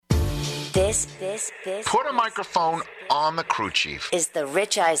This. Put a microphone on the crew chief. Is the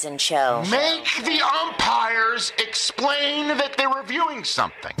Rich Eisen Show. Make the umpires explain that they're reviewing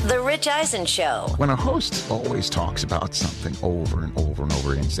something. The Rich Eisen Show. When a host always talks about something over and over and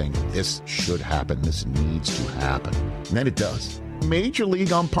over again, saying this should happen, this needs to happen, and then it does. Major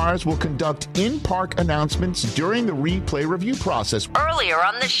League umpires will conduct in-park announcements during the replay review process. Earlier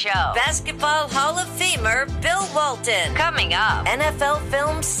on the show, Basketball Hall of Famer Bill Walton. Coming up, NFL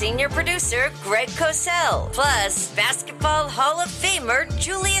Films senior producer Greg Cosell. Plus, Basketball Hall of Famer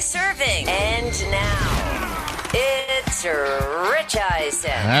Julius Erving. And now, it's Rich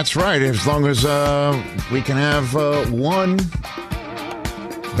Eisen. That's right. As long as we can have one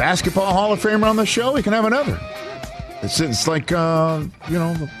Basketball Hall of Famer on the show, we can have another. It's like, the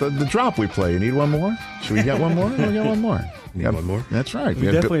drop we play. You need one more? Should we get one more? We'll get one more. One more? That's right.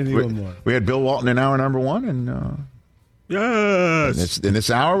 We definitely need one more. We had Bill Walton in hour number one. And yes. In this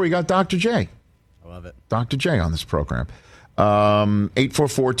hour, we got Dr. J. I love it. Dr. J on this program.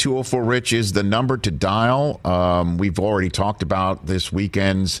 844-204-RICH is the number to dial. We've already talked about this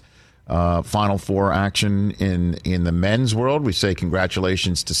weekend's Final Four action in the men's world. We say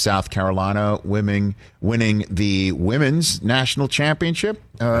congratulations to South Carolina winning the women's national championship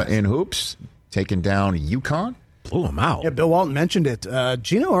in hoops, taking down UConn. Blew them out. Yeah, Bill Walton mentioned it.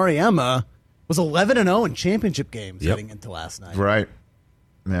 Gino Auriemma was 11-0 in championship games heading into last night. Right.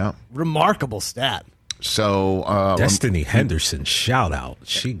 Yeah. Remarkable stat. So Destiny Henderson, shout out.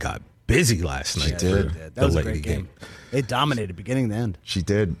 She got busy last night. She did. That was a great game. They dominated beginning to end. She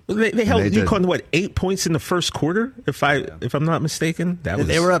did. They held UConn 8 points in the first quarter, if I'm not mistaken.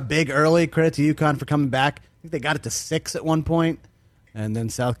 They were up big early. Credit to UConn for coming back. I think they got it to 6 at one point, and then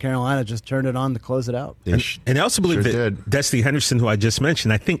South Carolina just turned it on to close it out. And I also believe that Destiny Henderson, who I just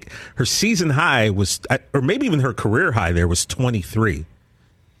mentioned, I think her season high was, or maybe even her career high there was 23.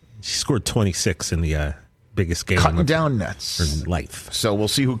 She scored 26 in the biggest game. Cutting down nets. Her life. So we'll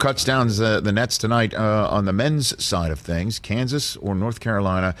see who cuts down the nets tonight on the men's side of things, Kansas or North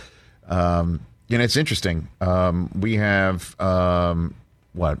Carolina. It's interesting. We have,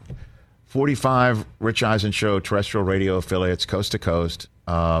 45 Rich Eisen Show terrestrial radio affiliates coast to coast,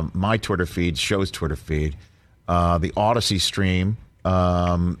 my Twitter feed, show's Twitter feed, the Odyssey stream,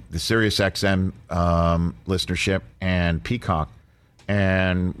 the SiriusXM listenership, and Peacock.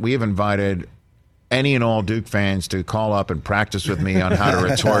 And we have invited any and all Duke fans to call up and practice with me on how to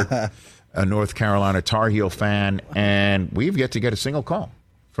retort a North Carolina Tar Heel fan, and we've yet to get a single call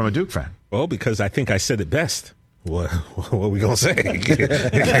from a Duke fan. Well, because I think I said it best. What are we going to say? You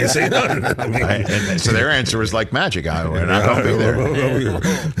can't say nothing. And so their answer was like magic. We're not going to be there.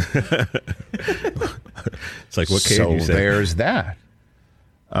 It's like, what can you say? So there's that.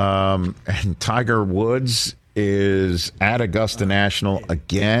 And Tiger Woods is at Augusta National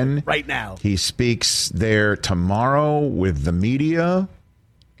again. Right now. He speaks there tomorrow with the media,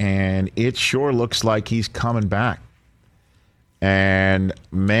 and it sure looks like he's coming back. And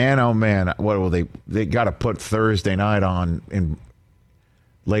man, oh man, what will they got to put Thursday night on in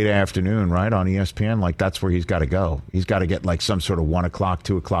late afternoon, right, on ESPN? Like, that's where he's got to go. He's got to get like some sort of 1 o'clock,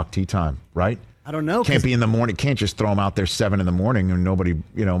 2 o'clock tee time, right? I don't know. Can't be in the morning. Can't just throw him out there 7 in the morning and nobody,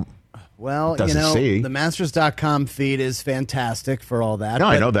 Well, doesn't see. The Masters.com feed is fantastic for all that. No,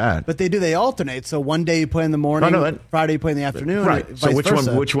 I know that. But they alternate. So one day you play in the morning, Friday you play in the afternoon. Right. So which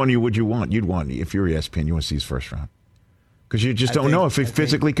versa. one would you want? You'd want, if you're ESPN, you want to see his first round. Because you just don't know if he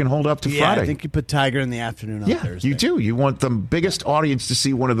physically can hold up to Friday. I think you put Tiger in the afternoon on Thursday. You do. You want the biggest audience to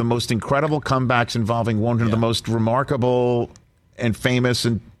see one of the most incredible comebacks involving one of the most remarkable and famous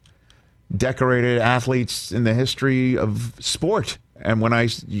and decorated athletes in the history of sport. And when I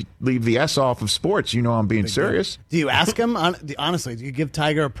leave the S off of sports, I'm being serious. Do you ask him, honestly, do you give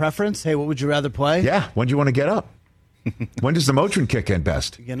Tiger a preference? Hey, what would you rather play? Yeah. When do you want to get up? When does the Motrin kick in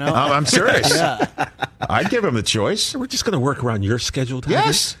best? I'm serious. I'd give him the choice. We're just going to work around your schedule, Tiger.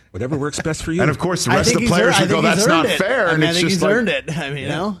 Yes. Whatever works best for you. And of course, the rest of the players would go, that's not fair. I And it's think just he's earned it.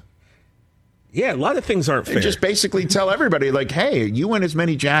 Yeah, a lot of things aren't fair. And just basically tell everybody, like, hey, you win as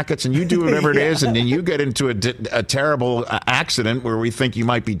many jackets and you do whatever it is, and then you get into a terrible accident where we think you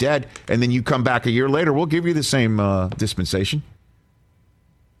might be dead, and then you come back a year later, we'll give you the same dispensation.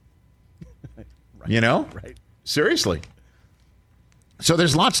 Right. Seriously. So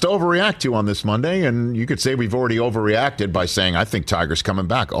there's lots to overreact to on this Monday, and you could say we've already overreacted by saying, I think Tiger's coming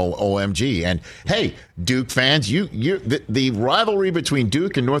back. Oh, OMG. And, hey, Duke fans, the rivalry between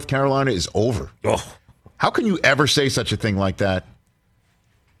Duke and North Carolina is over. Oh. How can you ever say such a thing like that?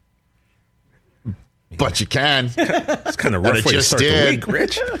 But you can. It's kind of rough way to start the week,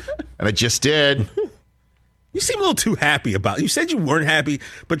 Rich. And it just did. You seem a little too happy about it. You said you weren't happy,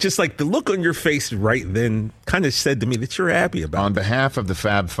 but just like the look on your face right then kind of said to me that you're happy about it. On behalf of the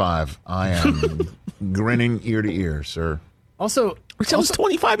Fab Five, I am grinning ear to ear, sir. Also, Which was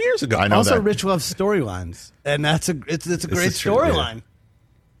 25 years ago. I know also that. Rich loves storylines, and it's a great storyline.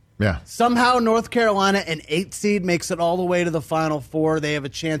 Yeah. Somehow North Carolina, an 8 seed, makes it all the way to the Final Four. They have a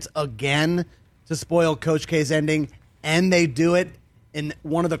chance again to spoil Coach K's ending, and they do it in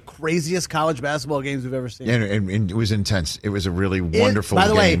one of the craziest college basketball games we've ever seen. And it was intense. It was a really wonderful game. By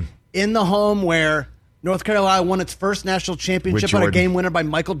the way, game. in the home where North Carolina won its first national championship on a game winner by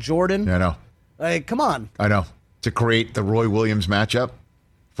Michael Jordan. Yeah, I know. Like, come on. I know. To create the Roy Williams matchup.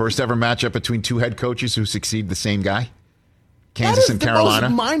 First ever matchup between two head coaches who succeed the same guy. Kansas and Carolina. That is the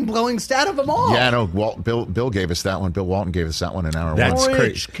most mind-blowing stat of them all. Yeah, I know. Bill gave us that one. Bill Walton gave us that one in hour That's one.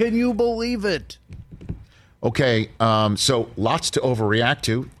 crazy. Can you believe it? Okay, so lots to overreact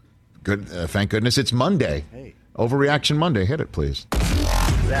to. Good. Thank goodness it's Monday. Hey. Overreaction Monday. Hit it, please.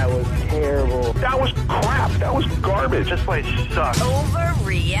 That was terrible. That was crap. That was garbage. This place sucks.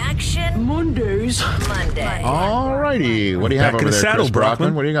 Overreaction Monday. All righty. What do you have Back in over the there, saddle, Chris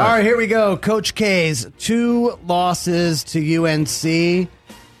Brockman? Brockman. What do you got? All right, here we go. Coach K's 2 losses to UNC.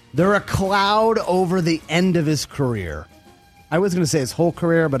 They're a cloud over the end of his career. I was going to say his whole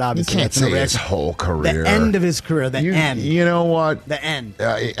career, but You obviously can't that's an say his overreaction. whole career. The end of his career. The end. You know what? The end.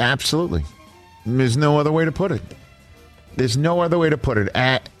 Absolutely. There's no other way to put it. There's no other way to put it.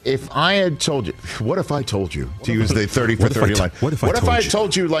 If I had told you, what if I told you, to use the 30 for 30 line? What if I had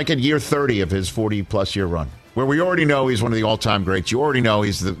told you like at year 30 of his 40-plus year run, where we already know he's one of the all-time greats. You already know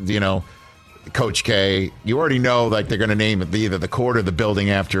he's Coach K. You already know like they're going to name either the court or the building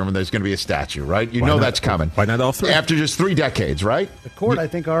after him, and there's going to be a statue, right? You know that's coming. Why not all 3? After just 3 decades, right? The court, I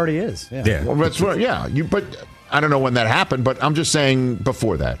think, already is. Yeah. Well, that's right. Yeah, but I don't know when that happened, but I'm just saying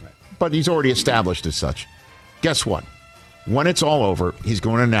before that. But he's already established as such. Guess what? When it's all over, he's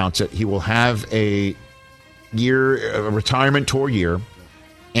going to announce it. He will have a retirement tour year,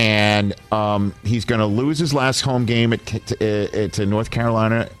 and he's going to lose his last home game to North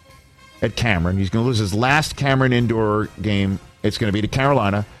Carolina at Cameron. He's going to lose his last Cameron indoor game. It's going to be to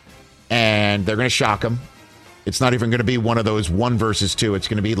Carolina, and they're going to shock him. It's not even going to be one of those 1 versus 2. It's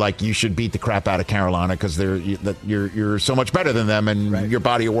going to be like you should beat the crap out of Carolina because you're so much better than them, and your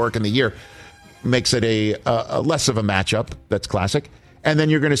body of work in the year makes it a less of a matchup. That's classic. And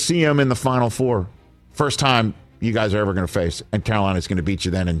then you're going to see him in the Final Four. First time you guys are ever going to face, and Carolina's going to beat you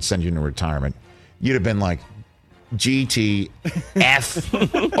then and send you into retirement. You'd have been like, GTFOH.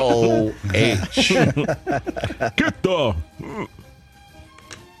 Get the...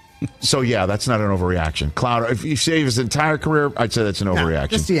 So, yeah, that's not an overreaction. Cloud, if you say his entire career, I'd say that's an overreaction.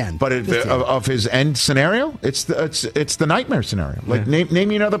 Just the end. But of his end scenario, it's the nightmare scenario. Like, name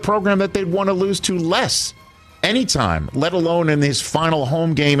me another program that they'd want to lose to less anytime, let alone in his final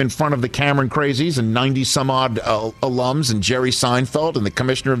home game in front of the Cameron Crazies and 90-some-odd alums and Jerry Seinfeld and the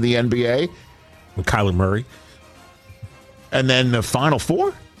commissioner of the NBA. With Kyler Murray. And then the Final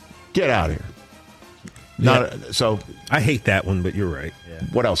Four? Get out of here. So I hate that one, but you're right.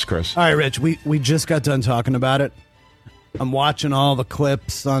 what else, Chris? All right, Rich, we just got done talking about it. I'm watching all the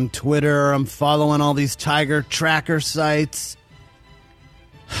clips on Twitter. I'm following all these Tiger tracker sites.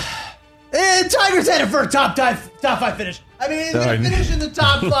 Tiger's headed for a top 5 finish. I mean, he's going to finish in the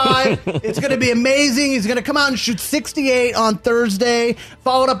top 5. It's going to be amazing. He's going to come out and shoot 68 on Thursday,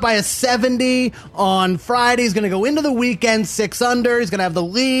 followed up by a 70 on Friday. He's going to go into the weekend 6 under. He's going to have the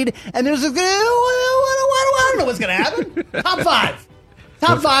lead. And there's just I don't know what's going to happen. Top 5.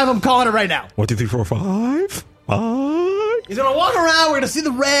 Top 5, I'm calling it right now. 1, 2, 3, 4, 5. He's going to walk around. We're going to see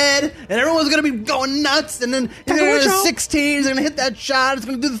the red, and everyone's going to be going nuts. And then he's going to go to 16. He's going to hit that shot. He's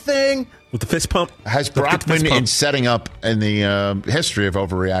going to do the thing. With the fist pump. Has Brockman, in setting up in the history of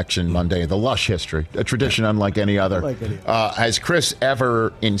Overreaction Monday, the lush history, a tradition unlike any other, has Chris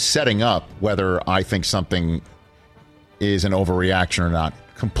ever, in setting up whether I think something is an overreaction or not,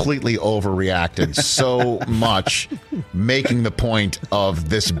 completely overreacted so much, making the point of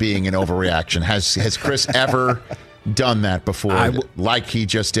this being an overreaction? Has Chris ever done that before, like he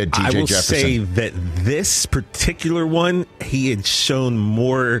just did TJ Jefferson? I will say that this particular one, he had shown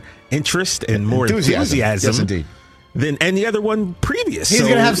more interest and more enthusiasm yes, indeed, than any other one previous. He's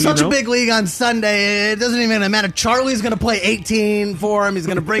going to have such a big league on Sunday. It doesn't even matter. Charlie's going to play 18 for him. He's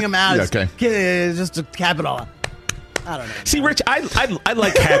going to bring him out. Just to cap it all. I don't know. See, Rich, I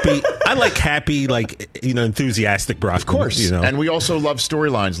like happy. I like happy, enthusiastic Brockman. Of course, and we also love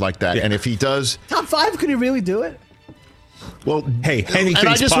storylines like that. Yeah. And if he does top 5, could he really do it? Well, hey, anything's and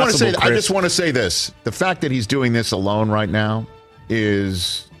I just want to say, Chris. I just want to say this: the fact that he's doing this alone right now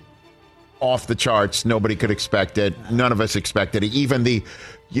is off the charts. Nobody could expect it. None of us expected it. Even the,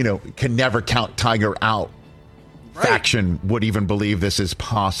 can never count Tiger out faction would even believe this is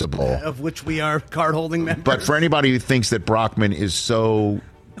possible. Of which we are card-holding members. But for anybody who thinks that Brockman is so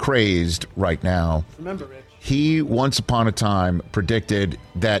crazed right now, remember, Rich, he once upon a time predicted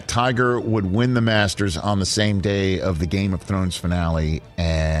that Tiger would win the Masters on the same day of the Game of Thrones finale,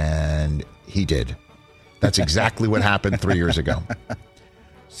 and he did. That's exactly what happened 3 years ago.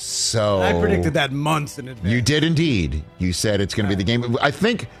 So I predicted that months in advance. You did indeed. You said it's going to be the game. I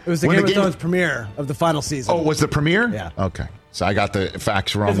think it was the Game of Thrones premiere of the final season. Oh, was the premiere? Yeah. Okay. So I got the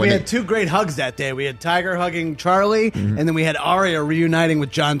facts wrong. We had two great hugs that day. We had Tiger hugging Charlie, and then we had Arya reuniting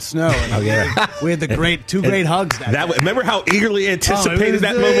with Jon Snow. And we had the two great hugs that day. Remember how eagerly anticipated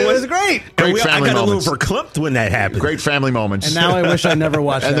that moment was? It was great. I got a little verklempt when that happened. Great family moments. And now I wish I never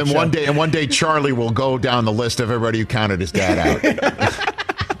watched and that then show. one day Charlie will go down the list of everybody who counted his dad out.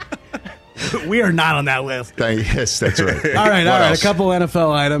 We are not on that list. Yes, that's right. All right. A couple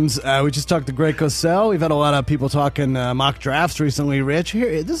NFL items. We just talked to Greg Cosell. We've had a lot of people talking mock drafts recently, Rich.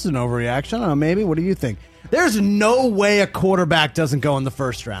 Here, this is an overreaction. I don't know, maybe. What do you think? There's no way a quarterback doesn't go in the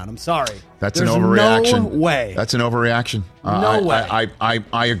first round. I'm sorry. That's an overreaction. No way. That's an overreaction. No way.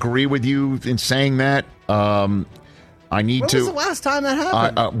 I agree with you in saying that. When was the last time that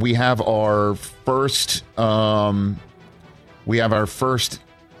happened? We have our first.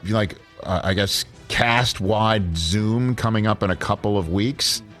 I guess cast-wide Zoom coming up in a couple of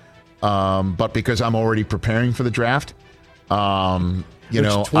weeks. But because I'm already preparing for the draft,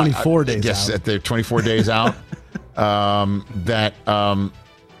 24 days yes, out. They're 24 days out. I'm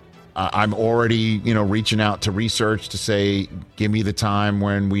already, reaching out to research to say, give me the time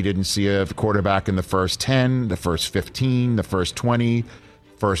when we didn't see a quarterback in the first 10, the first 15, the first 20,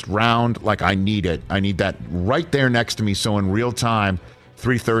 first round. Like, I need it. I need that right there next to me. So in real time,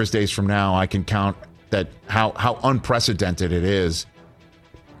 3 Thursdays from now, I can count that how unprecedented it is.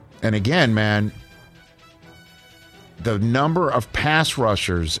 And again, man, the number of pass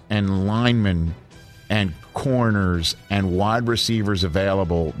rushers and linemen and corners and wide receivers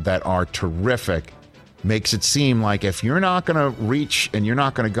available that are terrific makes it seem like if you're not going to reach and you're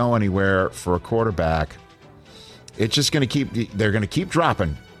not going to go anywhere for a quarterback, it's just going to they're going to keep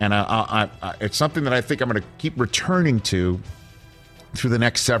dropping. And it's something that I think I'm going to keep returning to through the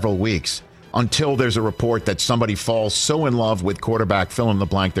next several weeks until there's a report that somebody falls so in love with quarterback fill in the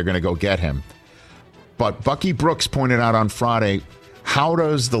blank they're going to go get him. But Bucky Brooks pointed out on Friday, how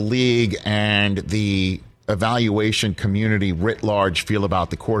does the league and the evaluation community writ large feel about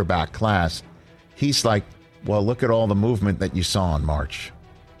the quarterback class? He's like, well, look at all the movement that you saw in March.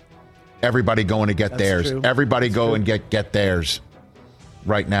 Everybody going to get theirs. True. Everybody go and get theirs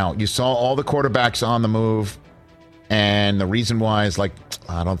right now. You saw all the quarterbacks on the move. And the reason why is I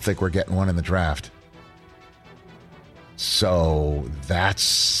don't think we're getting one in the draft. So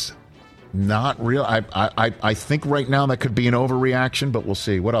that's not real. I think right now that could be an overreaction, but we'll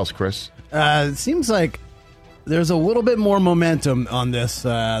see. What else, Chris? It seems like there's a little bit more momentum on this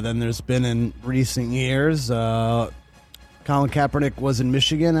than there's been in recent years. Colin Kaepernick was in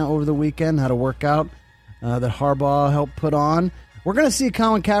Michigan over the weekend, had a workout that Harbaugh helped put on. We're going to see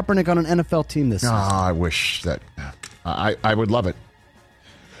Colin Kaepernick on an NFL team this season. I wish that. I would love it.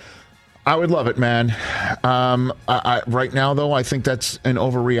 I would love it, man. Right now, though, I think that's an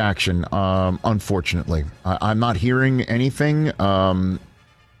overreaction, unfortunately. I'm not hearing anything to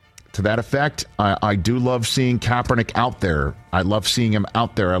that effect. I do love seeing Kaepernick out there. I love seeing him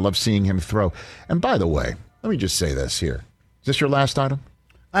out there. I love seeing him throw. And by the way, let me just say this here. Is this your last item?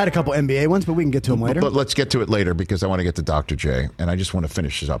 I had a couple NBA ones, but we can get to them later. But let's get to it later because I want to get to Dr. J, and I just want to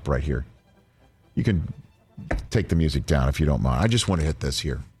finish this up right here. You can take the music down if you don't mind. I just want to hit this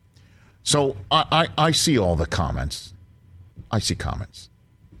here. So I see all the comments. I see comments.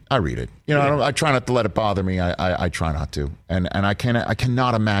 I read it. I try not to let it bother me. I try not to. And I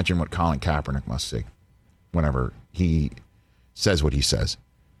cannot imagine what Colin Kaepernick must see whenever he says what he says.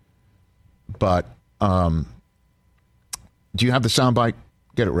 But do you have the soundbite?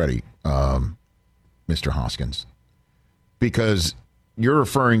 Get it ready, Mr. Hoskins. Because you're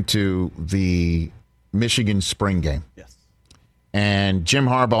referring to the Michigan spring game. Yes. And Jim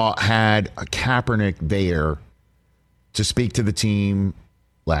Harbaugh had a Kaepernick there to speak to the team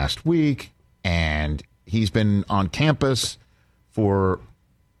last week, and he's been on campus for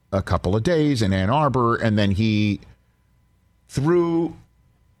a couple of days in Ann Arbor, and then he threw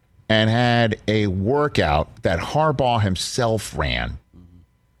and had a workout that Harbaugh himself ran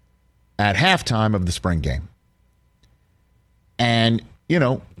at halftime of the spring game. And,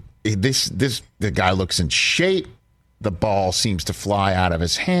 the guy looks in shape. The ball seems to fly out of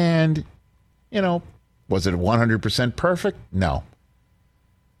his hand. Was it 100% perfect? No.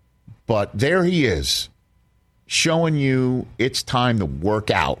 But there he is, showing you it's time to work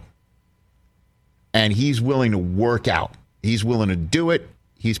out. And he's willing to work out. He's willing to do it.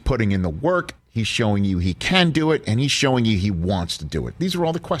 He's putting in the work. He's showing you he can do it, and he's showing you he wants to do it. These are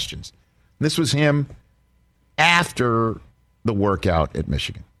all the questions. This was him after the workout at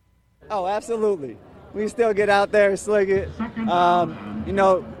Michigan. Oh, absolutely. We still get out there, sling it.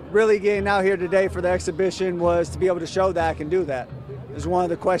 Really getting out here today for the exhibition was to be able to show that I can do that. It was one of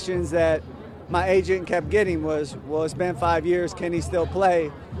the questions that my agent kept getting was, well, it's been 5 years, can he still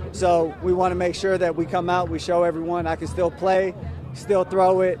play? So we want to make sure that we come out, we show everyone I can still play, still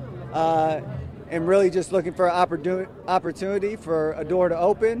throw it, and really just looking for an opportunity for a door to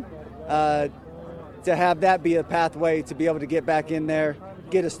open, to have that be a pathway to be able to get back in there,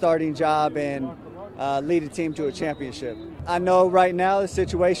 get a starting job, and lead a team to a championship. I know right now the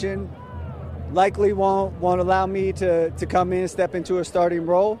situation likely won't allow me to come in and step into a starting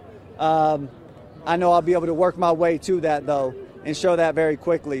role. I know I'll be able to work my way to that, though, and show that very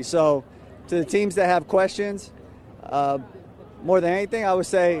quickly. So to the teams that have questions, more than anything, I would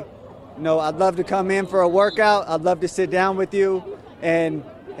say, I'd love to come in for a workout. I'd love to sit down with you and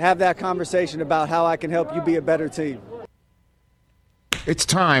have that conversation about how I can help you be a better team. It's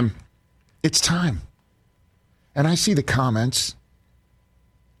time. It's time. And I see the comments.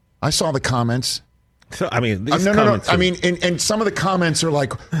 I saw the comments. So, these no. I mean, and some of the comments are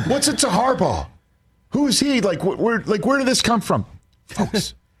like, what's it to Harbaugh? Who is he? Where did this come from?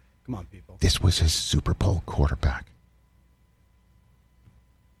 Folks, come on, people. This was his Super Bowl quarterback.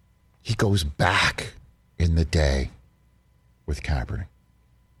 He goes back in the day with Kaepernick.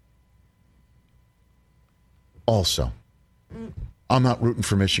 Also, I'm not rooting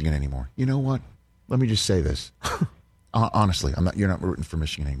for Michigan anymore. You know what? Let me just say this. Honestly, you're not rooting for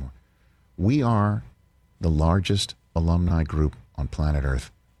Michigan anymore. We are the largest alumni group on planet Earth.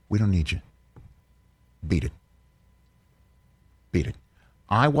 We don't need you. Beat it. Beat it.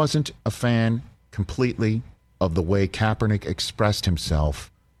 I wasn't a fan completely of the way Kaepernick expressed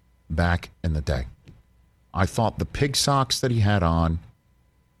himself back in the day. I thought the pig socks that he had on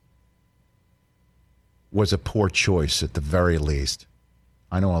was a poor choice at the very least.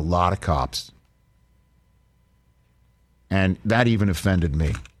 I know a lot of cops. And that even offended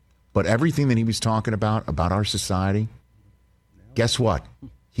me. But everything that he was talking about our society, guess what?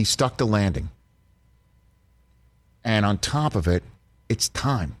 He stuck the landing. And on top of it, it's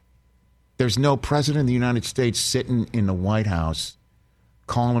time. There's no president of the United States sitting in the White House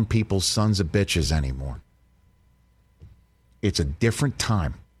calling people sons of bitches anymore. It's a different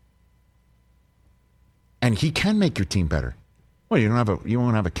time. And he can make your team better. Well, you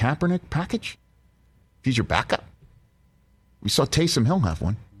won't have a Kaepernick package? If he's your backup? We saw Taysom Hill have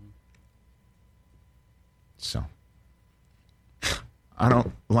one. So, I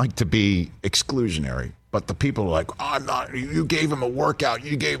don't like to be exclusionary, but the people are like, I'm not, you gave him a workout,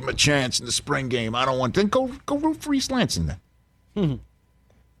 you gave him a chance in the spring game, I don't want, then go root for East Lansing then. Mm-hmm.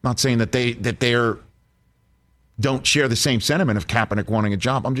 Not saying that they're don't share the same sentiment of Kaepernick wanting a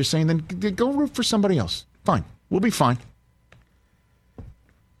job. I'm just saying then go root for somebody else. Fine. We'll be fine.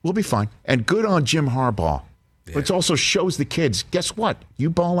 We'll be fine. And good on Jim Harbaugh. Yeah. But it also shows the kids, guess what? You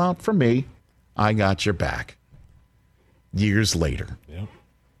ball out for me, I got your back. Years later. Yeah.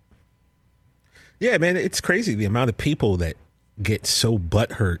 Yeah, man, it's crazy the amount of people that get so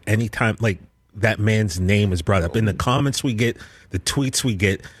butthurt anytime that man's name is brought up. In the comments we get, the tweets we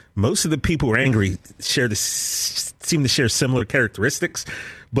get, most of the people who are angry seem to share similar characteristics.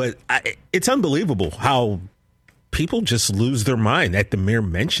 But it's unbelievable how people just lose their mind at the mere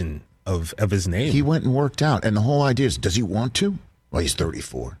mention of his name. He went and worked out. And the whole idea is, does he want to? Well, he's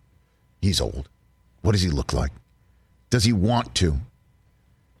 34. He's old. What does he look like? Does he want to?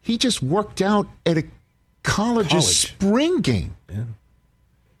 He just worked out at a college's spring game. Yeah.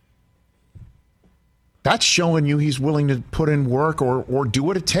 That's showing you he's willing to put in work or do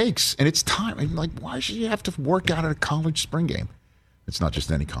what it takes. And it's time. I mean, why should you have to work out at a college spring game? It's not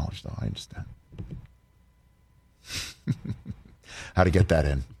just any college, though. I understand. How to get that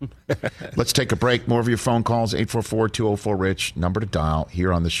in. Let's take a break. More of your phone calls, 844-204-RICH, number to dial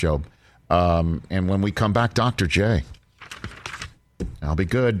here on the show. And when we come back, Dr. J. I'll be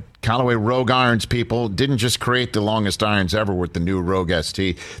good. Callaway Rogue Irons, people, didn't just create the longest irons ever with the new Rogue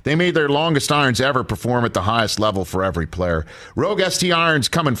ST. They made their longest irons ever perform at the highest level for every player. Rogue ST irons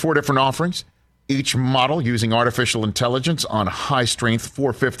come in 4 different offerings, each model using artificial intelligence on high-strength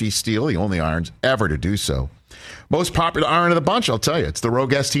 450 steel, the only irons ever to do so. Most popular iron of the bunch, I'll tell you, it's the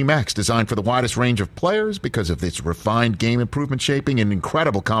Rogue ST Max, designed for the widest range of players because of its refined game improvement shaping and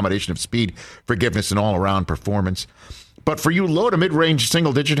incredible combination of speed, forgiveness, and all-around performance. But for you low to mid-range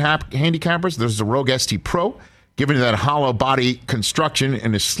single-digit handicappers, there's the Rogue ST Pro, giving you that hollow body construction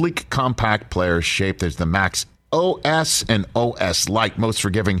and a sleek, compact player's shape. There's the Max OS and OS Lite, most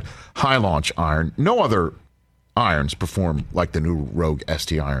forgiving high-launch iron. No other irons perform like the new Rogue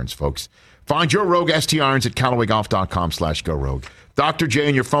ST irons, folks. Find your Rogue ST irons at CallawayGolf.com/go Rogue. Dr. J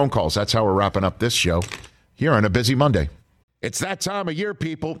and your phone calls. That's how we're wrapping up this show here on a busy Monday. It's that time of year,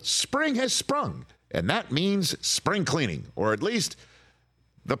 people. Spring has sprung, and that means spring cleaning, or at least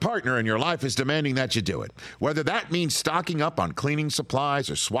the partner in your life is demanding that you do it. Whether that means stocking up on cleaning supplies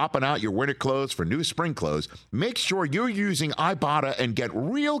or swapping out your winter clothes for new spring clothes, make sure you're using Ibotta and get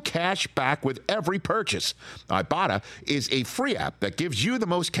real cash back with every purchase. Ibotta is a free app that gives you the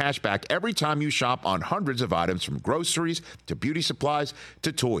most cash back every time you shop on hundreds of items, from groceries to beauty supplies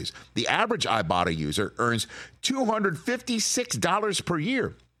to toys. The average Ibotta user earns $256 per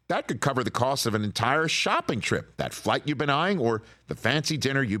year. That could cover the cost of an entire shopping trip, that flight you've been eyeing, or the fancy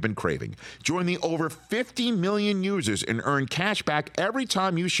dinner you've been craving. Join the over 50 million users and earn cash back every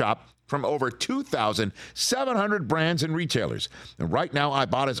time you shop from over 2,700 brands and retailers. And right now,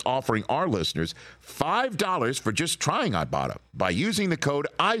 Ibotta is offering our listeners $5 for just trying Ibotta by using the code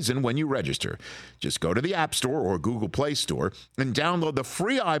EISEN when you register. Just go to the App Store or Google Play Store and download the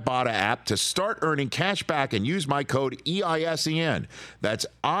free Ibotta app to start earning cash back and use my code EISEN. That's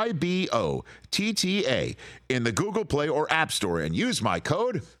IBOTTA in the Google Play or App Store and use my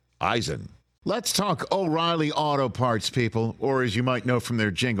code EISEN. Let's talk O'Reilly Auto Parts, people, or as you might know from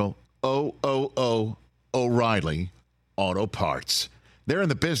their jingle, O'Reilly Auto Parts. They're in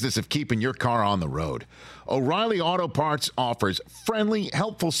the business of keeping your car on the road. O'Reilly Auto Parts offers friendly,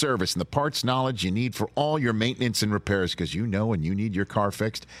 helpful service and the parts knowledge you need for all your maintenance and repairs, because you know when you need your car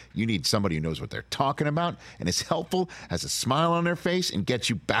fixed, you need somebody who knows what they're talking about and is helpful, has a smile on their face, and gets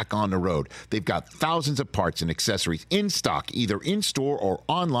you back on the road. They've got thousands of parts and accessories in stock, either in-store or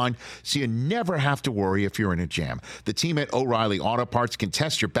online, so you never have to worry if you're in a jam. The team at O'Reilly Auto Parts can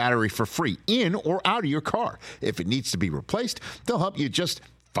test your battery for free in or out of your car. If it needs to be replaced, they'll help you just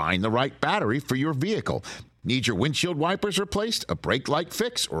find the right battery for your vehicle. Need your windshield wipers replaced, a brake light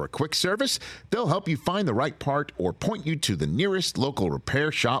fix, or a quick service? They'll help you find the right part or point you to the nearest local repair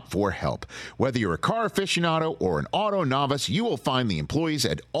shop for help. Whether you're a car aficionado or an auto novice, you will find the employees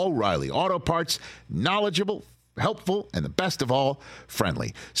at O'Reilly Auto Parts knowledgeable, helpful, and the best of all,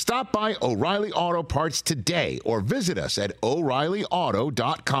 friendly. Stop by O'Reilly Auto Parts today or visit us at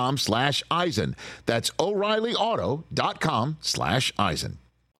O'ReillyAuto.com/Eisen. That's O'ReillyAuto.com/Eisen.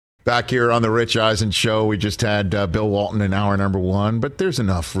 Back here on the Rich Eisen Show, we just had Bill Walton in hour number one, but there's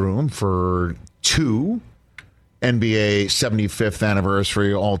enough room for two NBA 75th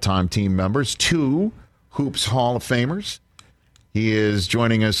anniversary all-time team members, two Hoops Hall of Famers. He is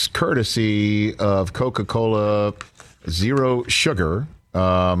joining us courtesy of Coca-Cola Zero Sugar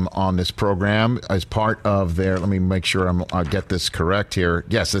on this program as part of their, let me make sure I get this correct here.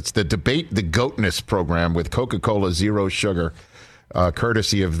 Yes, it's the Debate the Goatness program with Coca-Cola Zero Sugar.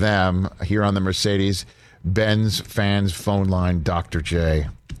 Courtesy of them here on the Mercedes-Benz fans phone line, Dr. J.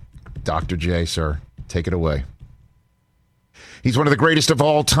 Dr. J, sir, take it away. He's one of the greatest of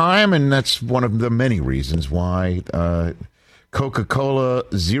all time, and that's one of the many reasons why Coca-Cola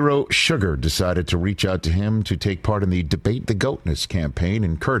Zero Sugar decided to reach out to him to take part in the Debate the Goatness campaign,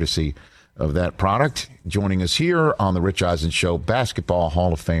 and courtesy of that product, joining us here on the Rich Eisen Show, Basketball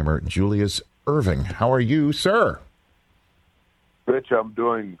Hall of Famer Julius Erving. How are you, sir? Rich, I'm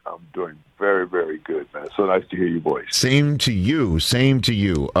doing very, very good, man. So nice to hear your voice. Same to you.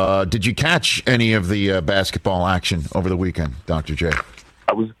 Did you catch any of the basketball action over the weekend, Dr. J?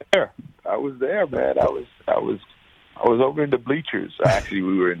 I was there, man. I was over in the bleachers. Actually,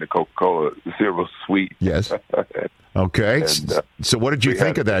 we were in the Coca-Cola Zero Suite. Yes. Okay. And, so what did you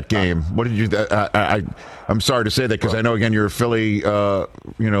think of that game? What did you? I'm sorry to say that because I know, again, you're a Philly,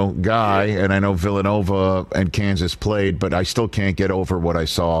 guy, and I know Villanova and Kansas played, but I still can't get over what I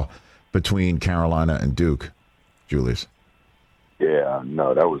saw between Carolina and Duke, Julius. Yeah,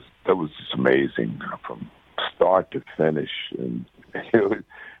 no, that was just amazing from start to finish, and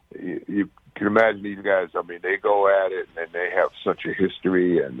you can imagine these guys. I mean, they go at it, and they have such a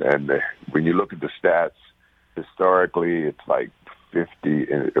history, and when you look at the stats. Historically, it's like 50.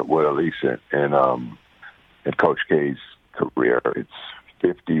 Well, at least in Coach K's career, it's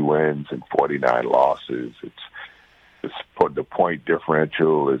 50 wins and 49 losses. It's the point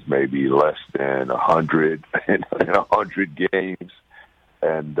differential is maybe less than 100 in 100 games,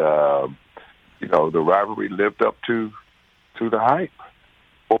 and the rivalry lived up to the hype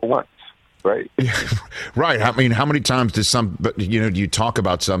for once, right? Right. I mean, how many times does you talk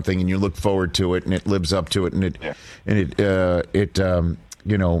about something and you look forward to it and it lives up to it and it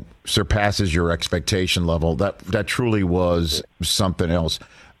surpasses your expectation level. That truly was something else.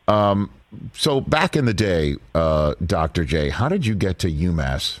 So back in the day, Dr. J, how did you get to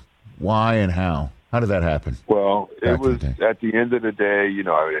UMass? Why and how? How did that happen? Well, it was at the end of the day,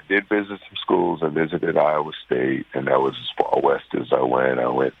 I did visit some schools. I visited Iowa State, and that was as far west as I went. I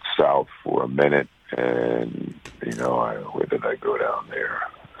went south for a minute, and, where did I go down there?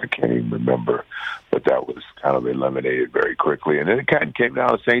 I can't even remember. But that was kind of eliminated very quickly. And then it kind of came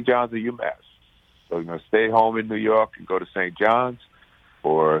down to St. John's or UMass. So, stay home in New York and go to St. John's,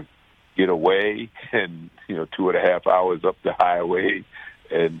 or get away and, 2.5 hours up the highway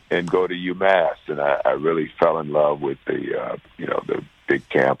and go to UMass. And I really fell in love with the big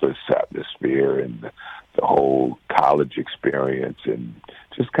campus atmosphere and the whole college experience, and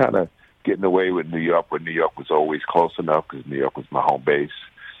just kind of getting away with New York when New York was always close enough, because New York was my home base,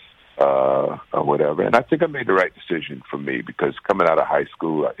 or whatever. And I think I made the right decision for me, because coming out of high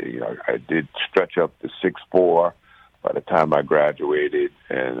school, I did stretch up to 6'4" by the time I graduated,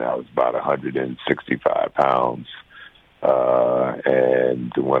 and I was about 165 pounds.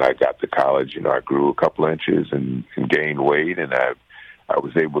 And when I got to college, I grew a couple inches and gained weight, and I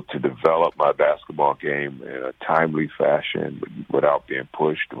was able to develop my basketball game in a timely fashion without being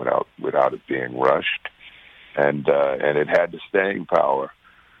pushed, without it being rushed. And it had the staying power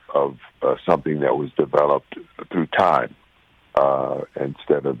of something that was developed through time,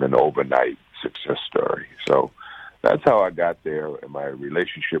 instead of an overnight success story. So that's how I got there. And my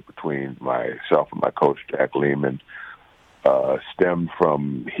relationship between myself and my coach, Jack Lehman, stemmed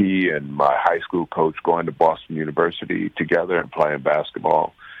from he and my high school coach going to Boston University together and playing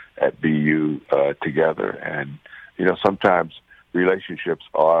basketball at BU together. And, sometimes relationships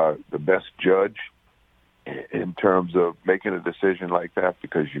are the best judge in terms of making a decision like that,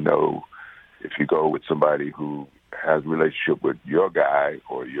 because, if you go with somebody who has a relationship with your guy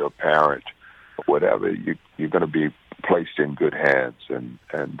or your parent or whatever, you're going to be placed in good hands. And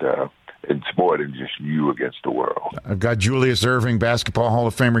in sport, and just you against the world. I've got Julius Erving, Basketball Hall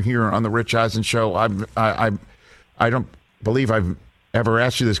of Famer, here on the Rich Eisen Show. I don't believe I've ever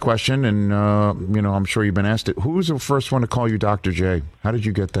asked you this question, and I'm sure you've been asked it. Who was the first one to call you Dr. J? How did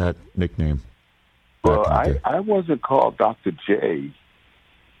you get that nickname? Well, I wasn't called Dr. J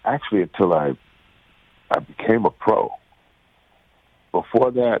actually until I became a pro. Before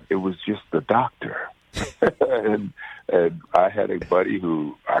that, it was just the doctor. and I had a buddy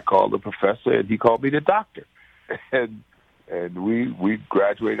who I called the professor, and he called me the doctor. And we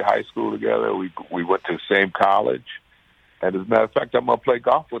graduated high school together. We went to the same college. And as a matter of fact, I'm going to play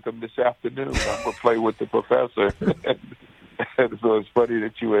golf with him this afternoon. I'm going to play with the professor. And so it's funny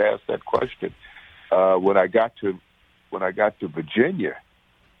that you would ask that question. When I got to Virginia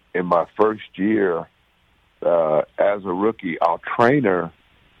in my first year as a rookie, our trainer,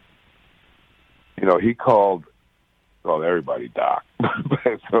 he called everybody Doc.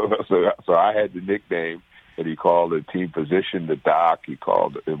 so I had the nickname, and he called the team physician the Doc. He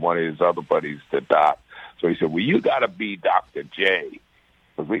called one of his other buddies the Doc. So he said, well, you got to be Dr. J,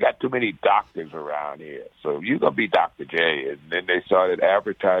 because we got too many doctors around here. So you're going to be Dr. J. And then they started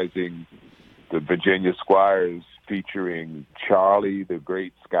advertising the Virginia Squires featuring Charlie, the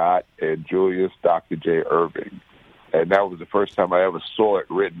Great Scott, and Julius, Dr. J. Erving. And that was the first time I ever saw it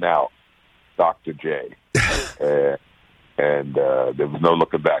written out, Dr. J. and there was no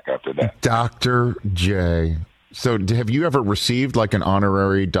looking back after that. Dr. J. So have you ever received like an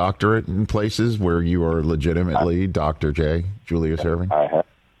honorary doctorate in places where you are legitimately Dr. J, Julius Erving?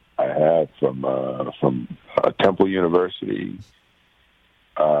 I have from Temple University.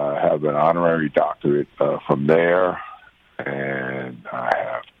 Have an honorary doctorate from there, and I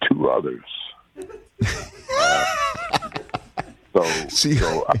have two others.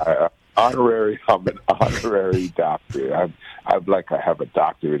 I'm an honorary doctor. I have a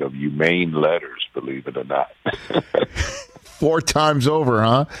doctorate of humane letters, believe it or not. 4 times over,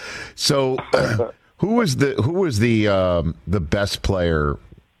 huh? So, who was the best player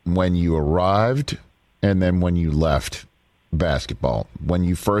when you arrived, and then when you left basketball? When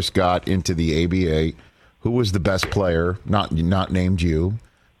you first got into the ABA, who was the best player? Not named you.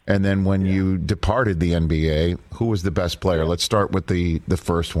 And then when you departed the NBA, who was the best player? Let's start with the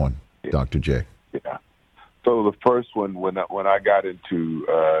first one, Dr. J. Yeah. So the first one, when I got into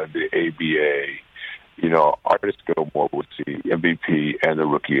the ABA, Artis Gilmore was the MVP and the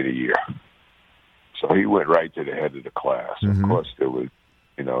Rookie of the Year. So he went right to the head of the class. Mm-hmm. Of course, there was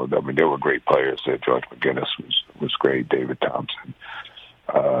There were great players there. George McGinnis was great. David Thompson.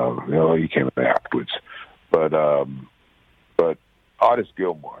 He came in afterwards. But Artis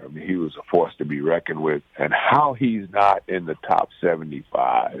Gilmore, he was a force to be reckoned with. And how he's not in the top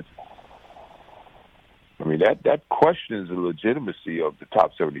 75, that questions the legitimacy of the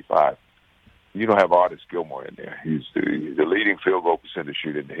top 75. You don't have Artis Gilmore in there. He's the leading field goal percentage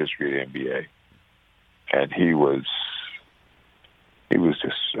shooter in the history of the NBA. And he was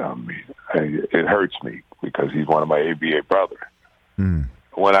just, it hurts me because he's one of my ABA brother.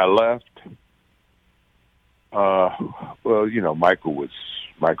 When I left, Michael was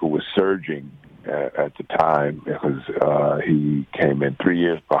surging at the time because he came in 3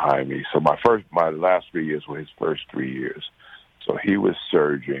 years behind me. So my last 3 years were his first 3 years. So he was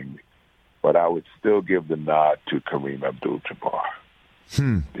surging, but I would still give the nod to Kareem Abdul-Jabbar.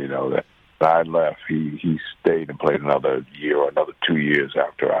 That I left, he stayed and played another year or another 2 years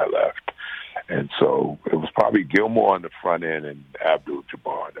after I left. And so it was probably Gilmore on the front end and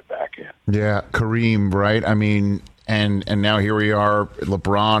Abdul-Jabbar on the back end. Yeah, Kareem, right? And now here we are.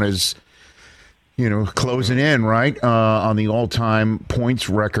 LeBron is, closing in, right, on the all-time points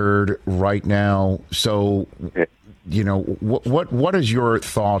record right now. So, what is your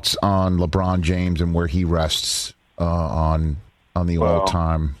thoughts on LeBron James and where he rests on the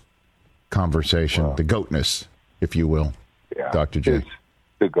all-time conversation, the GOATness, if you will, Dr. J?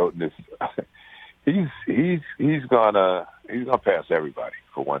 The GOATness. He's gonna pass everybody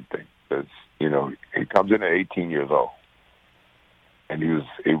for one thing, because he comes in at 18 years old, and he was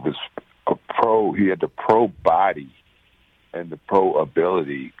a pro. He had the pro body and the pro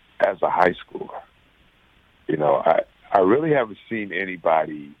ability as a high schooler. I really haven't seen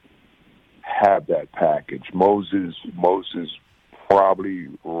anybody have that package. Moses probably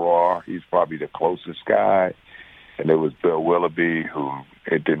raw. He's probably the closest guy, and there was Bill Willoughby, who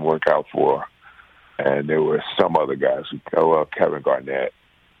it didn't work out for. And there were some other guys Kevin Garnett,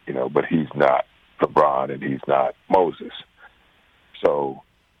 but he's not LeBron and he's not Moses. So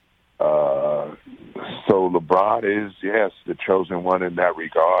LeBron is, yes, the chosen one in that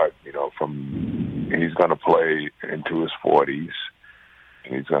regard. He's going to play into his 40s,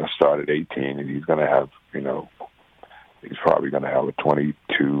 and he's going to start at 18, and he's going to have, he's probably going to have a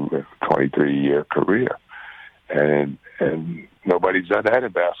 22, 23-year career. And nobody's done that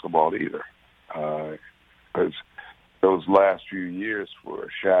in basketball either. Because those last few years for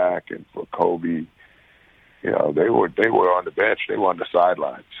Shaq and for Kobe, they were on the bench, they were on the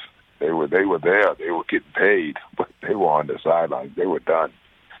sidelines. They were there, they were getting paid, but they were on the sidelines. They were done.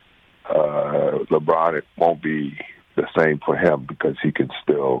 LeBron, it won't be the same for him because he can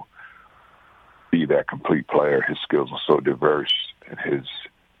still be that complete player. His skills are so diverse, and he's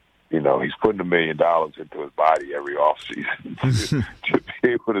putting $1 million into his body every offseason to be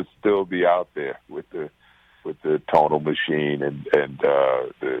able to still be out there with the tonal machine and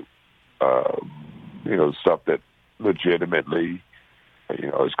the stuff that legitimately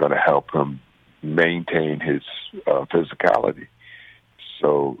is going to help him maintain his physicality.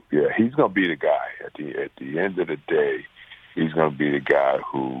 So yeah, he's going to be the guy at the end of the day. He's going to be the guy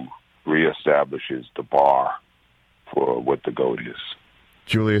who reestablishes the bar for what the GOAT is.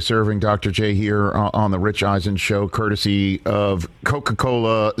 Julius Erving, Dr. J here on the Rich Eisen Show, courtesy of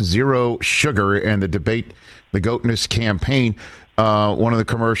Coca-Cola Zero Sugar and the Debate the GOATness campaign. One of the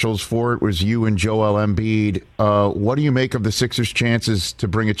commercials for it was you and Joel Embiid. What do you make of the Sixers' chances to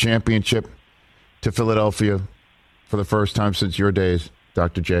bring a championship to Philadelphia for the first time since your days,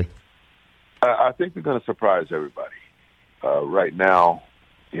 Dr. J? I think they're going to surprise everybody. Right now,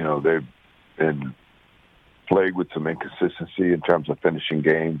 they've been plagued with some inconsistency in terms of finishing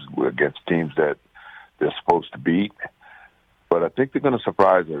games against teams that they're supposed to beat. But I think they're going to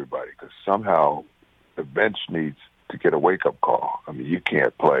surprise everybody because somehow the bench needs to get a wake-up call. You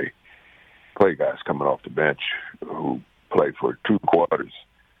can't play guys coming off the bench who play for 2 quarters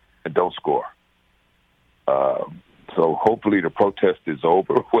and don't score. So hopefully the protest is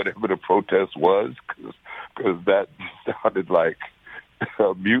over, whatever the protest was, because that sounded like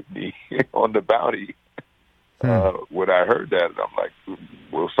a mutiny on the bounty. When I heard that, I'm like,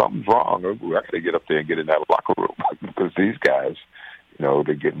 well, something's wrong. I got to get up there and get in that locker room because these guys,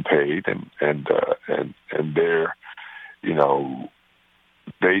 they're getting paid and they're,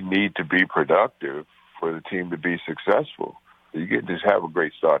 they need to be productive for the team to be successful. You can just have a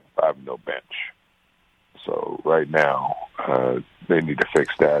great start and 5 no bench. So right now, they need to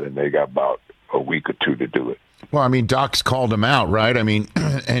fix that, and they got about a week or 2 to do it. Well, Doc's called him out, right?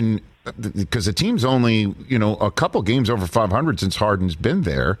 And because the team's only, a couple games over 500 since Harden's been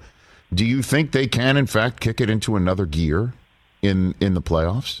there. Do you think they can, in fact, kick it into another gear? in the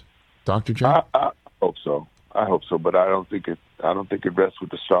playoffs, Dr. J? I hope so. But I don't think it rests with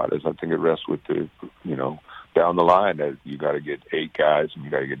the starters. I think it rests with the down the line that you got to get 8 guys and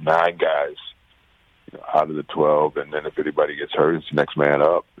you got to get 9 guys out of the 12, and then if anybody gets hurt, it's the next man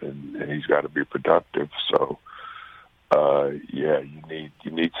up, and he's got to be productive. So,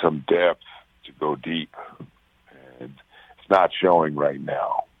 you need some depth to go deep, and it's not showing right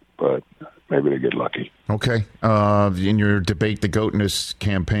now, but maybe they get lucky. Okay. In your debate the GOATness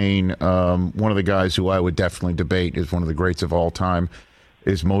campaign, one of the guys who I would definitely debate is one of the greats of all time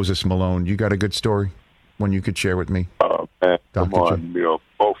is Moses Malone. You got a good story one you could share with me? Man, Dr. come on,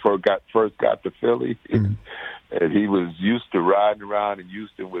 Bo first got to Philly, and he was used to riding around in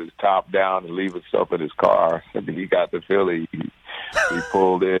Houston with his top down and leaving stuff in his car. And then he got to Philly, he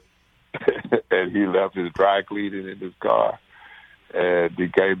pulled in, and he left his dry cleaning in his car. And he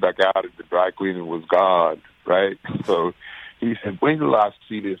came back out, and the dry cleaning was gone, right? So he said, "When will I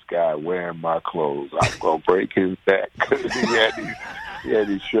see this guy wearing my clothes? I'm going to break his neck." He had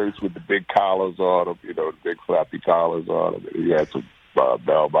these shirts with the big collars on them, the big flappy collars on them. He had some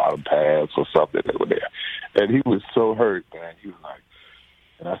bell-bottom pants or something that were there. And he was so hurt, man. He was like,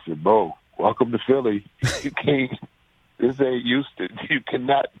 and I said, "Bo, welcome to Philly. You can't, this ain't Houston. You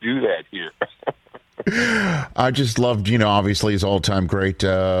cannot do that here." I just loved, obviously his all-time great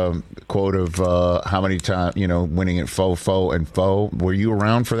quote of how many times, winning at faux and faux. Were you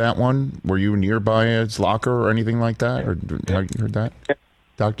around for that one? Were you nearby his locker or anything like that? Or have you heard that,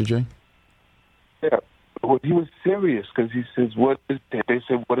 Dr. J? Yeah. Well, he was serious because he says, "What is that?" They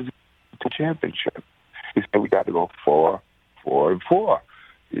said, "What is the championship?" He said, "We got to go 4-4-4."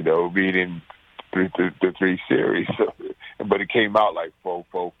 Meaning the 3 series. But it came out like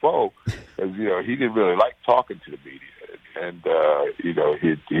 4-4-4 because he didn't really like talking to the media, and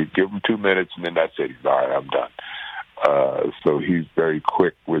he'd give him 2 minutes and then that's it. He's all right, I'm done. So he's very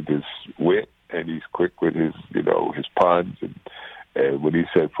quick with his wit and he's quick with his his puns, and when he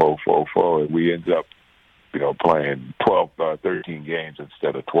said 4-4-4, and we ended up playing 13 games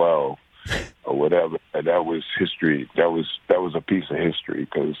instead of 12 or whatever, and that was history. That was a piece of history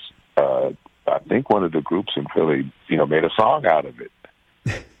because I think one of the groups in Philly, made a song out of it.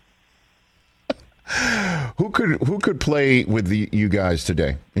 Who could play with you guys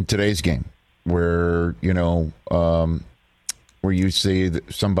today in today's game, where where you see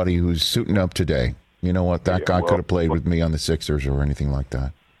somebody who's suiting up today? You know what, that guy could have played with me on the Sixers or anything like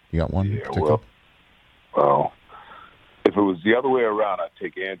that. You got one? Yeah, well, if it was the other way around, I'd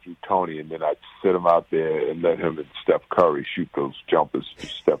take Andrew Toney and then I'd sit him out there and let him and Steph Curry shoot those jumpers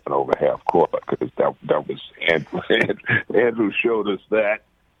stepping over half court, because that was Andrew. Andrew showed us that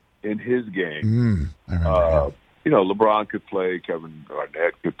in his game. LeBron could play, Kevin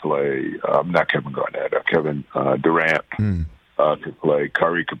Garnett could play, not Kevin Garnett, Kevin Durant could play,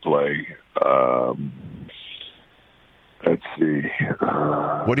 Curry could play. Let's see.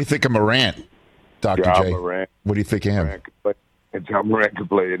 What do you think of Morant, Dr. J? Morant. What do you think of him? And John Morant could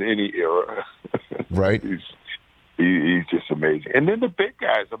play in any era. Right. He's just amazing. And then the big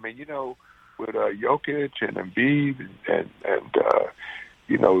guys. I mean, with Jokic and Embiid and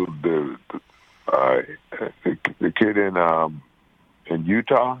the kid in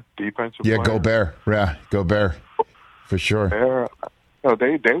Utah, defensive player. Gobert. Yeah, Gobert for sure.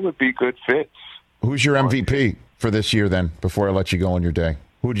 They would be good fits. Who's your MVP for this year then, before I let you go on your day?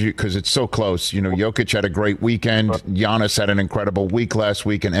 Because it's so close. Jokic had a great weekend. Giannis had an incredible week last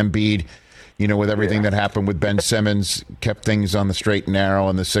week. And Embiid, with everything that happened with Ben Simmons, kept things on the straight and narrow.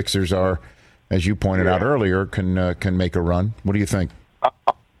 And the Sixers are, as you pointed out earlier, can make a run. What do you think?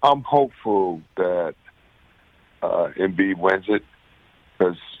 I'm hopeful that Embiid wins it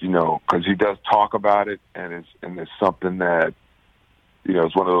because he does talk about it, and it's something that,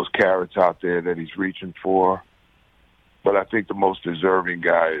 it's one of those carrots out there that he's reaching for. But I think the most deserving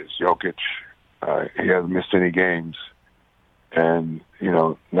guy is Jokic. He hasn't missed any games, and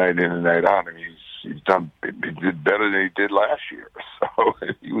night in and night out, he's done. He did better than he did last year. So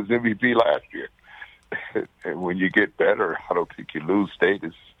he was MVP last year. And when you get better, I don't think you lose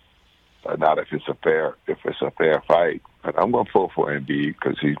status. Not if it's a fair fight. But I'm going to pull for Embiid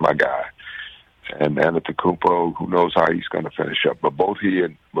because he's my guy. And Antetokounmpo, who knows how he's going to finish up. But both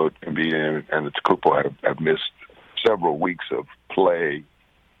Embiid and Antetokounmpo have missed several weeks of play.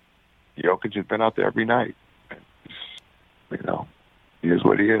 Jokic has been out there every night. He is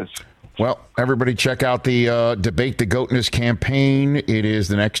what he is. Well, everybody check out the Debate the GOATness campaign. It is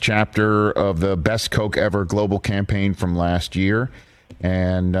the next chapter of the Best Coke Ever global campaign from last year.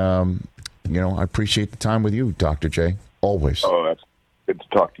 And, I appreciate the time with you, Dr. J. Always. Oh, that's good to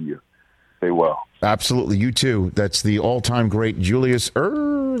talk to you. Stay well. Absolutely. You too. That's the all-time great Julius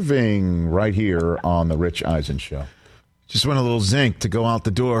Erving right here on the Rich Eisen Show. Just went a little zinc to go out the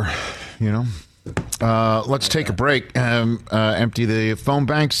door, you know. Let's take a break, empty the phone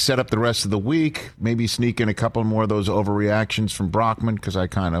banks, set up the rest of the week, maybe sneak in a couple more of those overreactions from Brockman, because I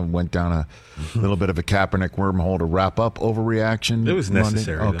kind of went down a little bit of a Kaepernick wormhole to wrap up overreaction. It was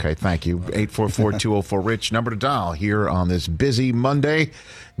necessary. Monday. Okay, thank you. 844-204-RICH, number to dial here on this busy Monday,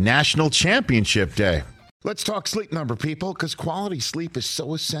 National Championship Day. Let's talk Sleep Number, people, because quality sleep is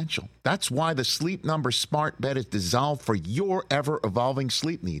so essential. That's why the Sleep Number smart bed is designed for your ever-evolving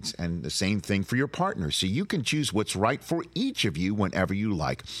sleep needs, and the same thing for your partner, so you can choose what's right for each of you whenever you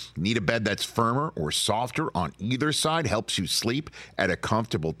like. Need a bed that's firmer or softer on either side, helps you sleep at a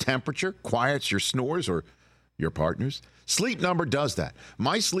comfortable temperature, quiets your snores or your partner's? Sleep Number does that.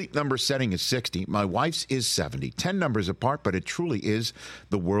 My Sleep Number setting is 60. My wife's is 70. 10 numbers apart, but it truly is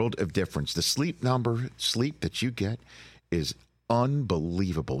the world of difference. The Sleep Number sleep that you get is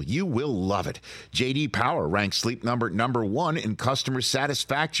unbelievable. You will love it. J.D. Power ranks Sleep Number number 1 in customer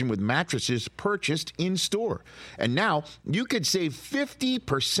satisfaction with mattresses purchased in store. And now you could save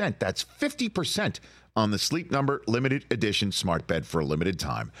 50%. That's 50% on the Sleep Number limited edition smart bed for a limited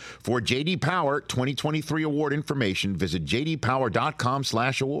time. For J.D. Power 2023 award information, visit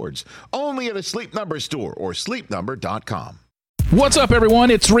jdpower.com/awards. Only at a Sleep Number store or sleepnumber.com. What's up, everyone?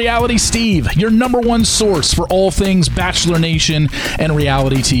 It's Reality Steve, your number one source for all things Bachelor Nation and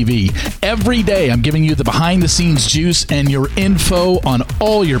reality TV. Every day, I'm giving you the behind-the-scenes juice and your info on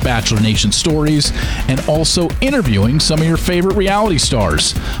all your Bachelor Nation stories, and also interviewing some of your favorite reality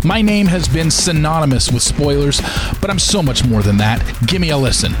stars. My name has been synonymous with spoilers, but I'm so much more than that. Give me a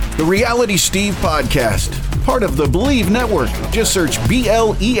listen. The Reality Steve Podcast, part of the Believe Network. Just search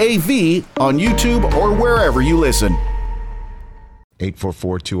BLEAV on YouTube or wherever you listen.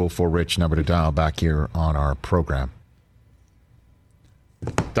 844-204-RICH, number to dial back here on our program.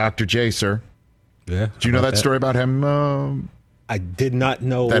 Dr. J, sir. Yeah. Do you know that story about him? I did not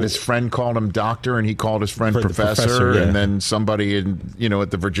know that his friend called him doctor and he called his friend professor, and then somebody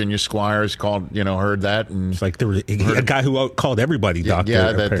at the Virginia Squires heard that, and it's like there was a guy who called everybody doctor.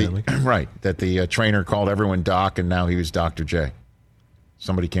 Yeah, that the trainer called everyone doc, and now he was Dr. J.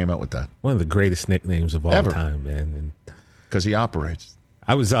 Somebody came up with that. One of the greatest nicknames of all time, man. And because he operates.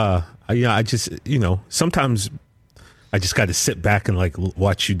 I was, I just, sometimes I just got to sit back and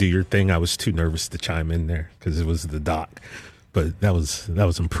watch you do your thing. I was too nervous to chime in there because it was the doc, but that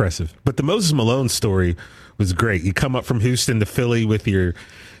was impressive. But the Moses Malone story was great. You come up from Houston to Philly with your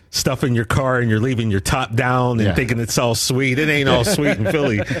stuff in your car and you're leaving your top down and thinking it's all sweet. It ain't all sweet in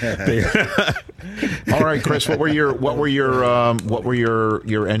Philly. All right, Chris, what were your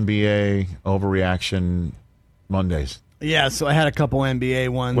NBA overreaction Mondays? Yeah, so I had a couple NBA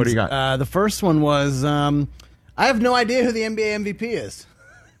ones. What do you got? The first one was I have no idea who the NBA MVP is.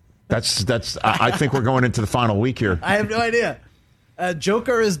 That's. I think we're going into the final week here. I have no idea.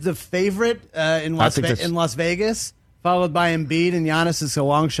 Joker is the favorite in Las Vegas, followed by Embiid, and Giannis is a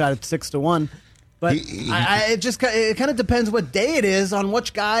long shot at 6-1. But it kind of depends what day it is on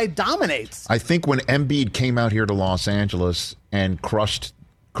which guy dominates. I think when Embiid came out here to Los Angeles and crushed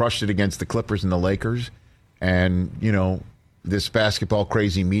it against the Clippers and the Lakers. And, this basketball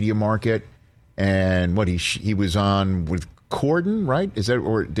crazy media market, and what he was on with Corden, right? Is that,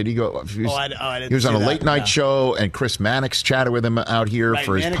 or did he go? He was on a late night show, and Chris Mannix chatted with him out here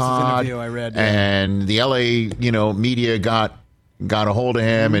for his pod. Interview I read, and the LA, media got a hold of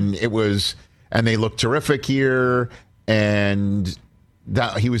him, and they looked terrific here, and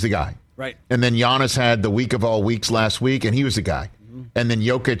that he was the guy. Right. And then Giannis had the week of all weeks last week, and he was the guy. Mm-hmm. And then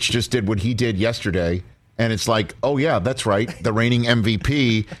Jokic just did what he did yesterday. And it's like, oh, yeah, that's right. The reigning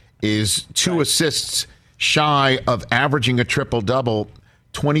MVP is 2 assists shy of averaging a triple-double,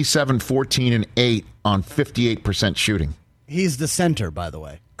 27, 14, and 8 on 58% shooting. He's the center, by the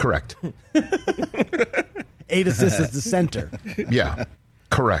way. Correct. 8 assists as the center. Yeah,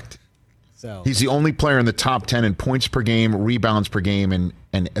 correct. So he's the only player in the top 10 in points per game, rebounds per game,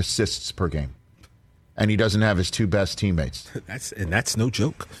 and assists per game. And he doesn't have his 2 best teammates. That's no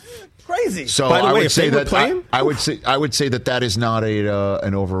joke. Crazy. So By the way, I would say that is not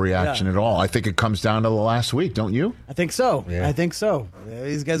an overreaction at all. I think it comes down to the last week, don't you? I think so. Yeah. I think so.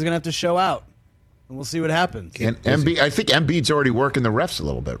 These guys are gonna have to show out, and we'll see what happens. And I think Embiid's already working the refs a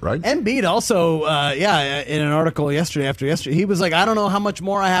little bit, right? Embiid also, in an article after yesterday, he was like, I don't know how much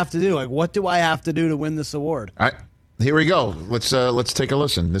more I have to do. Like, what do I have to do to win this award? Here we go. Let's take a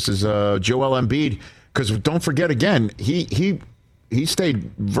listen. This is Joel Embiid, because don't forget again, he stayed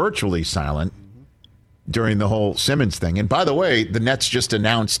virtually silent during the whole Simmons thing. And by the way, the Nets just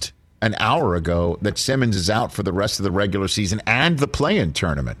announced an hour ago that Simmons is out for the rest of the regular season and the play-in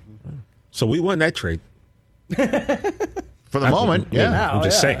tournament. So we won that trade. For the moment, yeah. I'm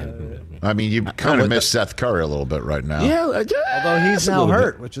just saying. I mean, you kind of miss Seth Curry a little bit right now. Yeah, Although he's now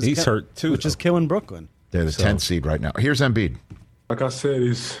hurt, he's hurt too, which is killing Brooklyn. They're the 10th seed right now. Here's Embiid. Like I said,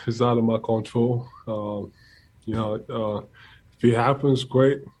 it's out of my control. If it happens,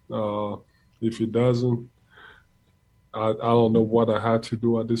 great. If it doesn't, I don't know what I had to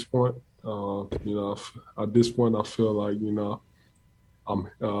do at this point. At this point, I feel like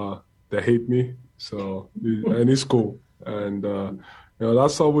they hate me. So and it's cool. And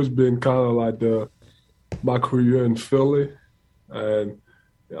that's always been kind of like my career in Philly. And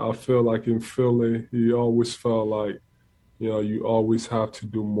I feel like in Philly, you always felt like, you always have to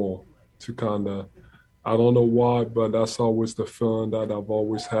do more to kind of, I don't know why, but that's always the feeling that I've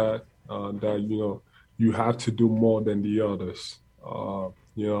always had, that, you have to do more than the others.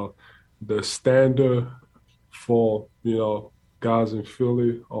 The standard for, guys in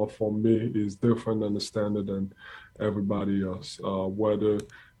Philly or for me is different than the standard than everybody else. Whether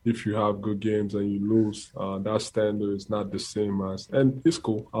if you have good games and you lose, that standard is not the same as, and it's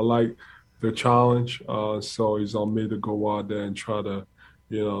cool. I like the challenge, so it's on me to go out there and try to,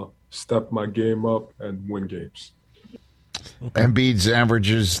 step my game up and win games. Embiid's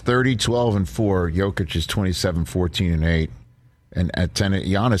averages 30, 12, and 4. Jokic is 27, 14, and 8. And at 10,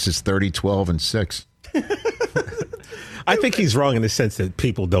 Giannis is 30, 12, and 6. I think he's wrong in the sense that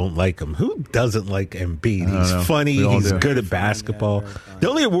people don't like him. Who doesn't like Embiid? He's funny. He's good at basketball. The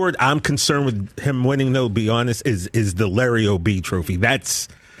only award I'm concerned with him winning, though, to be honest, is the Larry O.B. trophy. That's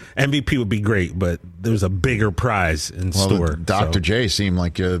MVP would be great, but there's a bigger prize in store. Dr. J seemed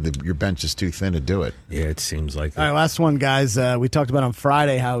like your bench is too thin to do it. Yeah, it seems like All right, last one, guys. We talked about on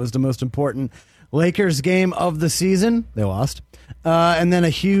Friday how it was the most important Lakers game of the season. They lost. And then a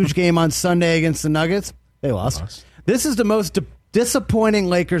huge game on Sunday against the Nuggets. They lost. This is the most disappointing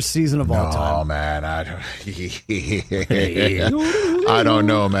Lakers season of all time. Oh, man. I don't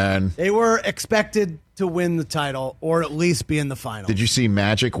know, man. They were expected to win the title or at least be in the final. Did you see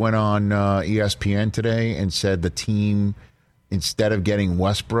Magic went on ESPN today and said the team, instead of getting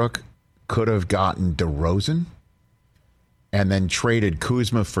Westbrook, could have gotten DeRozan and then traded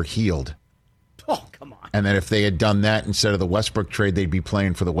Kuzma for Hield? Oh, come on. And then if they had done that instead of the Westbrook trade, they'd be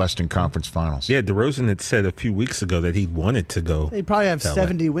playing for the Western Conference Finals. Yeah, DeRozan had said a few weeks ago that he wanted to go. They'd probably have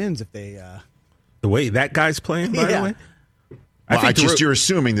 70 wins if they... The way that guy's playing, by the way? Well, you're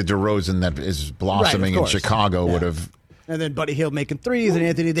assuming the DeRozan that is blossoming in Chicago would have... And then Buddy Hield making threes, and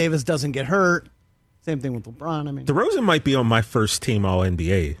Anthony Davis doesn't get hurt. Same thing with LeBron. I mean, DeRozan might be on my first team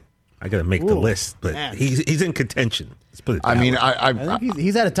All-NBA. I got to make the list, but he's in contention. Let's put it that way. I think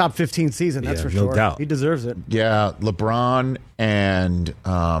he's at a top 15 season, that's for sure. No doubt. He deserves it. Yeah, LeBron and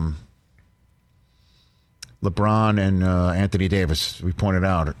Anthony Davis, we pointed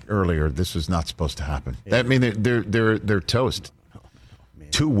out earlier, this was not supposed to happen. Yeah. I mean, they're toast.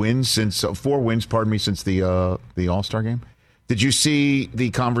 4 wins since the All-Star game. Did you see the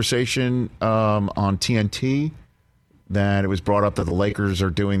conversation on TNT that it was brought up that the Lakers are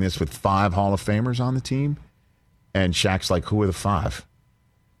doing this with 5 Hall of Famers on the team? And Shaq's like, who are the 5?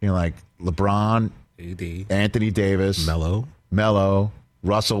 Like LeBron, AD, Anthony Davis, Melo,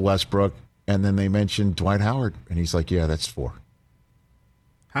 Russell Westbrook, and then they mentioned Dwight Howard. And he's like, yeah, that's 4.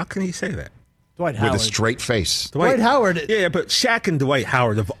 How can he say that? Dwight Howard. With a straight face. Dwight Howard. Yeah, but Shaq and Dwight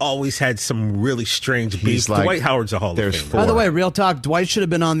Howard have always had some really strange beef. Like, Dwight Howard's a Hall of Famer. By the way, real talk, Dwight should have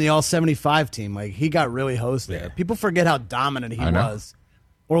been on the All-75 team. Like, he got really hosted. Yeah. People forget how dominant he was.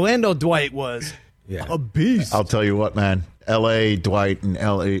 Orlando Dwight was a beast. I'll tell you what, man. L.A. Dwight and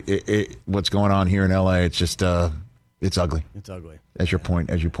L.A. What's going on here in L.A., it's just it's ugly. It's ugly. As you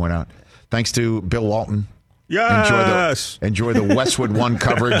point out. Thanks to Bill Walton. Yes. Enjoy the Westwood One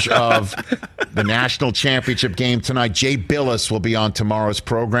coverage of the national championship game tonight. Jay Billis will be on tomorrow's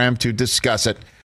program to discuss it.